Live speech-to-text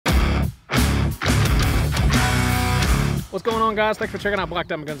What's going on, guys? Thanks for checking out Black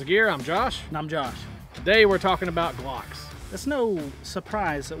Diamond Guns and Gear. I'm Josh. And I'm Josh. Today we're talking about Glocks. It's no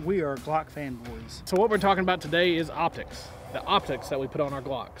surprise that we are Glock fanboys. So what we're talking about today is optics. The optics that we put on our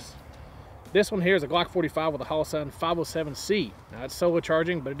Glocks. This one here is a Glock 45 with a Holosun 507C. Now it's solo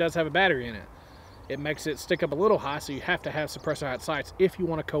charging, but it does have a battery in it. It makes it stick up a little high, so you have to have suppressor height sights if you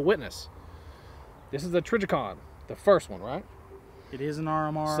want to co-witness. This is the Trigicon, the first one, right? It is an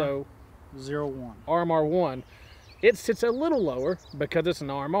RMR so 01. RMR 1. It sits a little lower because it's an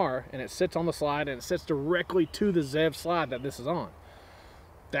RMR, and it sits on the slide, and it sits directly to the ZEV slide that this is on.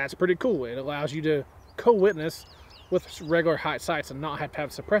 That's pretty cool. It allows you to co-witness with regular height sights and not have to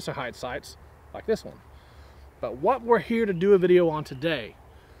have suppressor height sights like this one. But what we're here to do a video on today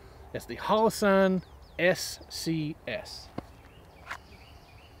is the Holosun SCS.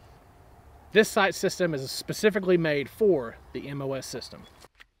 This sight system is specifically made for the MOS system.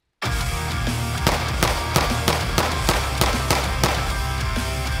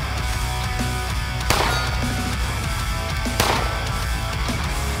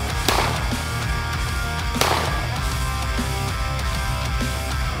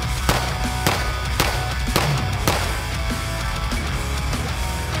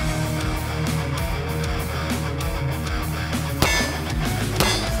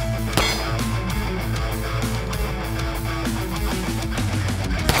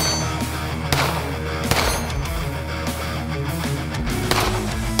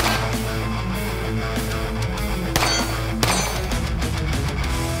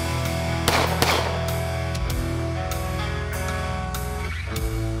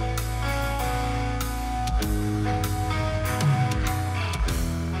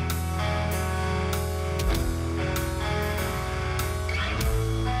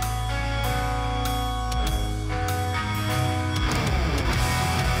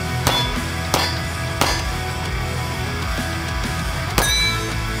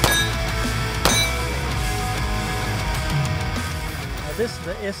 This is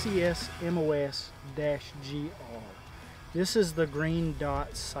the SCS MOS-GR. This is the green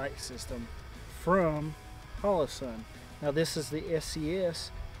dot sight system from Holosun. Now this is the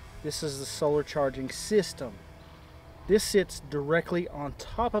SCS. This is the solar charging system. This sits directly on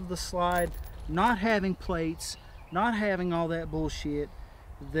top of the slide, not having plates, not having all that bullshit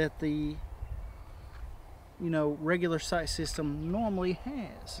that the regular sight system normally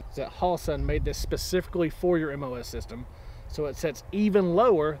has. That Holosun made this specifically for your MOS system, so it sits even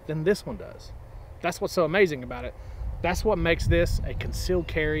lower than this one does. That's what's so amazing about it. That's what makes this a concealed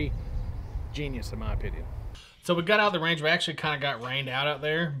carry genius, in my opinion. So we got out of the range. We actually kind of got rained out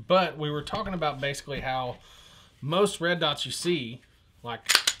there, but we were talking about basically how most red dots you see, like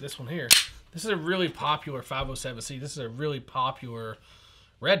this one here, this is a really popular 507C. This is a really popular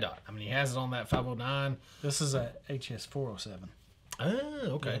red dot. I mean, he has it on that 509. This is a HS 407.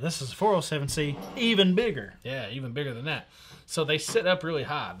 Oh, okay. Yeah, this is 407C, even bigger. Yeah, even bigger than that. So they sit up really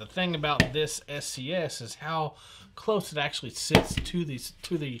high. The thing about this SCS is how close it actually sits to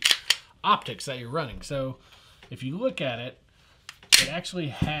the optics that you're running. So if you look at it, it actually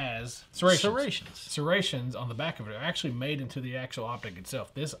has serrations on the back of it. They're actually made into the actual optic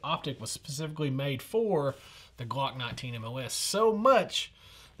itself. This optic was specifically made for the Glock 19 MOS, so much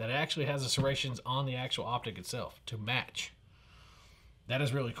that it actually has the serrations on the actual optic itself to match. That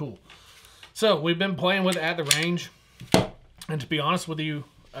is really cool. So we've been playing with it at the range, and to be honest with you,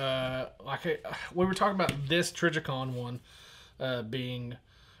 we were talking about this Trigicon one being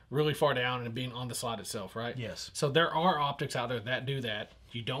really far down and being on the slide itself, right? Yes. So there are optics out there that do that.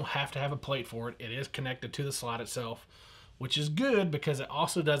 You don't have to have a plate for it. It is connected to the slide itself, which is good because it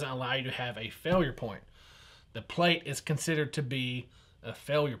also doesn't allow you to have a failure point. The plate is considered to be a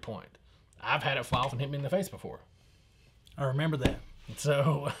failure point. I've had it fly off and hit me in the face before. I remember that.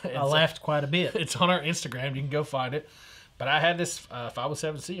 So I laughed quite a bit. It's on our Instagram. You can go find it. But I had this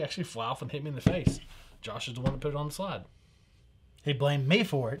 507C actually fly off and hit me in the face. Josh is the one that put it on the slide. He blamed me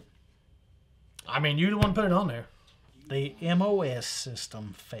for it. I mean, you're the one that put it on there. The MOS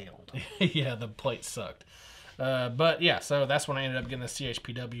system failed. Yeah, the plate sucked. But yeah, so that's when I ended up getting the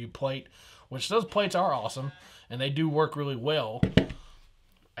CHPW plate, which those plates are awesome, and they do work really well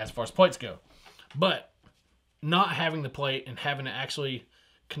as far as plates go. But not having the plate and having to actually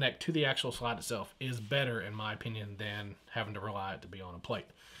connect to the actual slide itself is better, in my opinion, than having to rely it to be on a plate.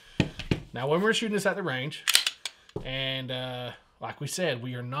 Now, when we're shooting this at the range, and like we said,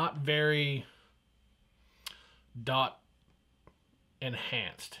 we are not very dot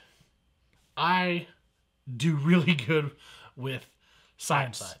enhanced. I do really good with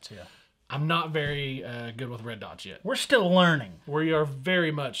sights. Yeah. I'm not very good with red dots yet. We're still learning. We are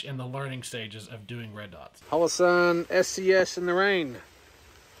very much in the learning stages of doing red dots. Holosun SCS in the rain.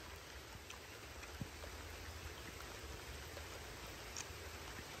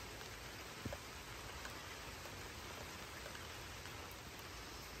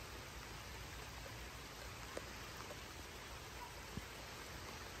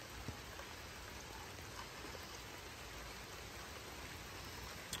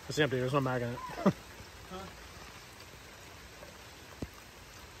 It's empty, there's no mag in it. I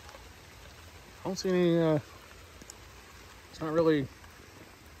don't see any, it's not really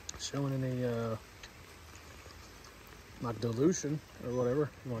showing any, like dilution or whatever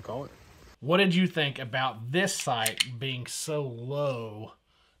you want to call it. What did you think about this sight being so low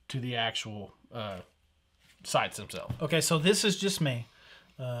to the actual sights themselves? Okay, so this is just me.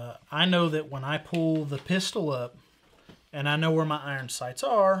 I know that when I pull the pistol up and I know where my iron sights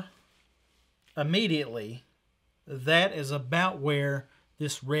are, immediately, that is about where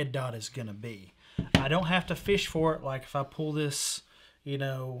this red dot is going to be. I don't have to fish for it like if I pull this, you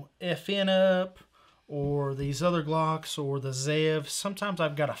know, FN up or these other Glocks or the Zev. Sometimes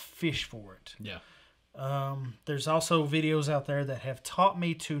I've got to fish for it. Yeah. There's also videos out there that have taught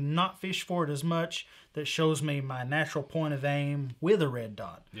me to not fish for it as much, that shows me my natural point of aim with a red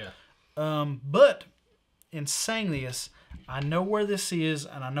dot. Yeah. But in saying this, I know where this is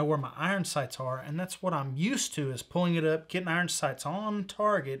and I know where my iron sights are, and that's what I'm used to, is pulling it up, getting iron sights on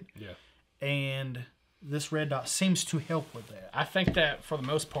target. Yeah. And this red dot seems to help with that. I think that for the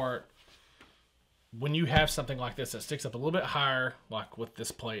most part, when you have something like this that sticks up a little bit higher, like with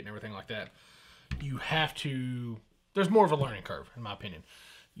this plate and everything like that, you have to, there's more of a learning curve, in my opinion.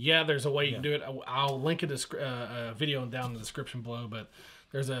 Yeah, there's a way you can do it. I'll link a video down in the description below, but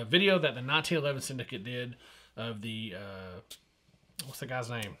there's a video that the 1911 Syndicate did of the, what's the guy's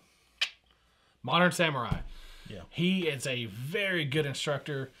name? Modern Samurai. Yeah. He is a very good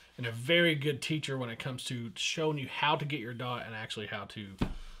instructor and a very good teacher when it comes to showing you how to get your dot and actually how to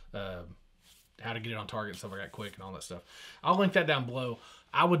get it on target and stuff like that quick and all that stuff. I'll link that down below.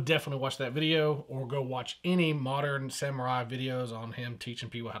 I would definitely watch that video or go watch any Modern Samurai videos on him teaching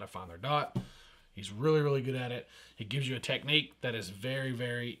people how to find their dot. He's really, really good at it. He gives you a technique that is very,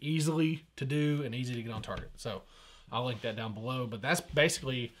 very easily to do and easy to get on target. So I'll link that down below. But that's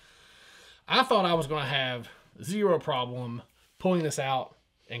basically, I thought I was going to have zero problem pulling this out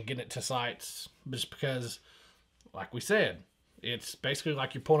and getting it to sights, just because, like we said, it's basically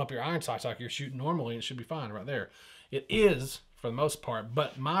like you're pulling up your iron sights like you're shooting normally, and it should be fine right there. It is for the most part,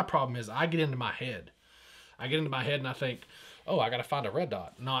 but my problem is I get into my head. I get into my head and I think, oh, I got to find a red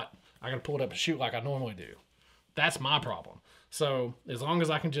dot, not I got to pull it up and shoot like I normally do. That's my problem. So as long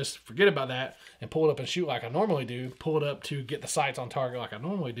as I can just forget about that and pull it up and shoot like I normally do, pull it up to get the sights on target like I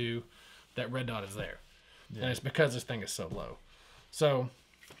normally do, that red dot is there. Yeah. And it's because this thing is so low. So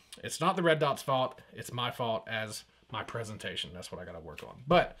it's not the red dot's fault. It's my fault as my presentation. That's what I got to work on.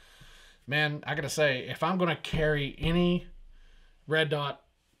 But, man, I got to say, if I'm going to carry any red dot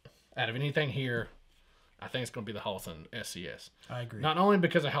out of anything here, I think it's going to be the Holosun SCS. I agree. Not only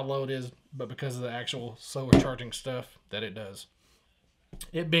because of how low it is, but because of the actual solar charging stuff that it does.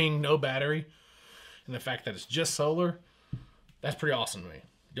 It being no battery and the fact that it's just solar, that's pretty awesome to me.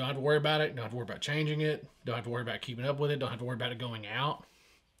 You don't have to worry about it. You don't have to worry about changing it. Don't have to worry about keeping up with it. Don't have to worry about it going out.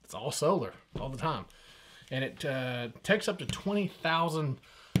 It's all solar all the time. And it takes up to 20,000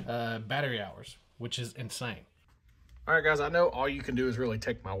 battery hours, which is insane. All right, guys, I know all you can do is really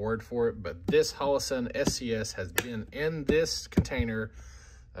take my word for it, but this Holosun SCS has been in this container.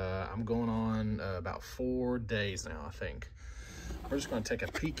 I'm going on about 4 days now, I think. We're just going to take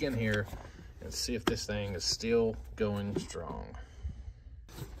a peek in here and see if this thing is still going strong.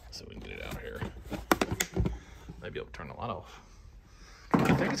 So we can get it out here. Maybe I'll turn the light off.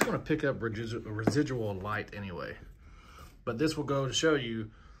 I think it's going to pick up residual light anyway. But this will go to show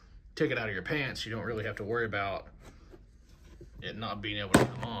you, take it out of your pants, you don't really have to worry about it not being able to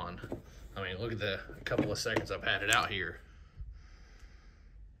come on. I mean, look at the couple of seconds I've had it out here.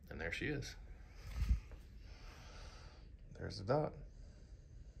 And there she is. There's the dot.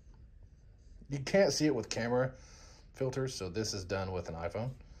 You can't see it with camera filters, so this is done with an iPhone.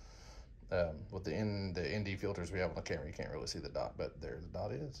 With the ND filters we have on the camera, you can't really see the dot, but there the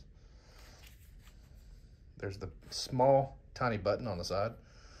dot is. There's the small, tiny button on the side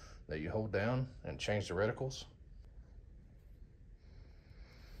that you hold down and change the reticles.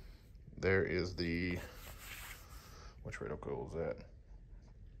 There is the, which reticle is that?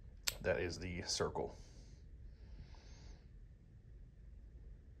 That is the circle.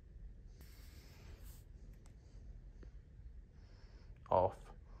 Off,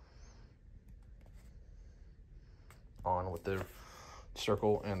 on with the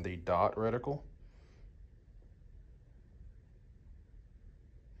circle and the dot reticle.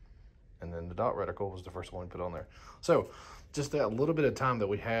 And then the dot reticle was the first one we put on there. So just that little bit of time that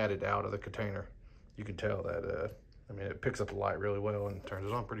we had it out of the container, you can tell that, I mean, it picks up the light really well and turns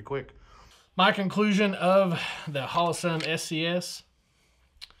it on pretty quick. My conclusion of the Holosun SCS,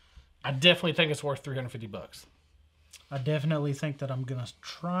 I definitely think it's worth $350. I definitely think that I'm gonna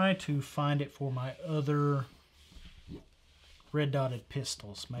try to find it for my other red dotted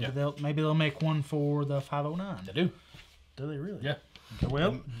pistols. Maybe they'll make one for the 509. They do. Do they really? Yeah. Okay,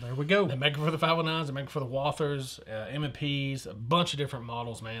 well, there we go. They make it for the 509s. They make it for the Walthers, M&Ps, a bunch of different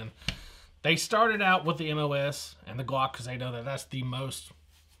models, man. They started out with the MOS and the Glock because they know that that's the most,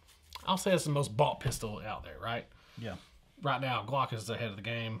 I'll say it's the most bought pistol out there, right? Yeah. Right now, Glock is ahead of the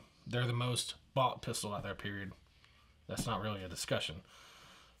game. They're the most bought pistol out there, period. That's not really a discussion.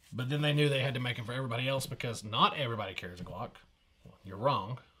 But then they knew they had to make them for everybody else because not everybody carries a Glock. Well, you're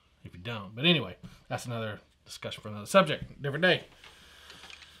wrong if you don't. But anyway, that's another discussion for another subject, different day.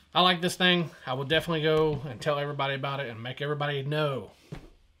 I like this thing. I will definitely go and tell everybody about it and make everybody know.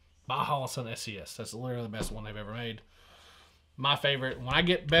 Buy Holosun SCS. That's literally the best one they've ever made. My favorite. When I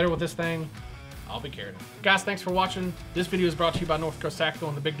get better with this thing, I'll be carrying it. Guys, thanks for watching. This video is brought to you by North Coast Tactical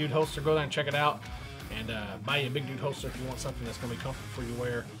and the Big Dude Holster. Go there and check it out. And buy you a Big Dude holster if you want something that's going to be comfortable for you to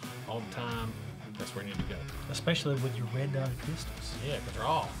wear all the time. That's where you need to go. Especially with your red dotted pistols. Yeah, because they're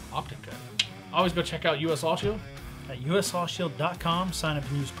all Optic cut. Always go check out US Law Shield. At uslawshield.com, sign up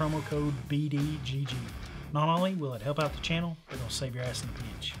and use promo code BDGG. Not only will it help out the channel, it'll save your ass in a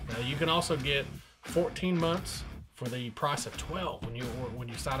pinch. Now, you can also get 14 months for the price of 12 when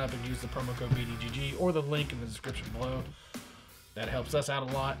you sign up and use the promo code BDGG or the link in the description below. That helps us out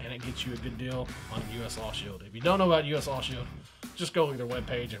a lot, and it gets you a good deal on US Law Shield. If you don't know about US Law Shield, just go to their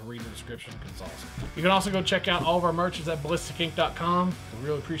webpage and read the description because it's awesome. You can also go check out all of our merch at ballisticink.com. We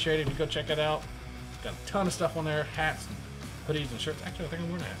really appreciate it if you go check it out. Got a ton of stuff on there, hats and hoodies and shirts. Actually, I think I'm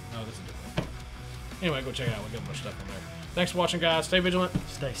wearing a hat. No, this is different. Anyway, go check it out. We got a bunch of stuff on there. Thanks for watching, guys. Stay vigilant.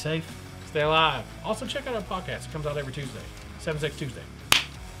 Stay safe. Stay alive. Also, check out our podcast. It comes out every Tuesday, 7-6 Tuesday.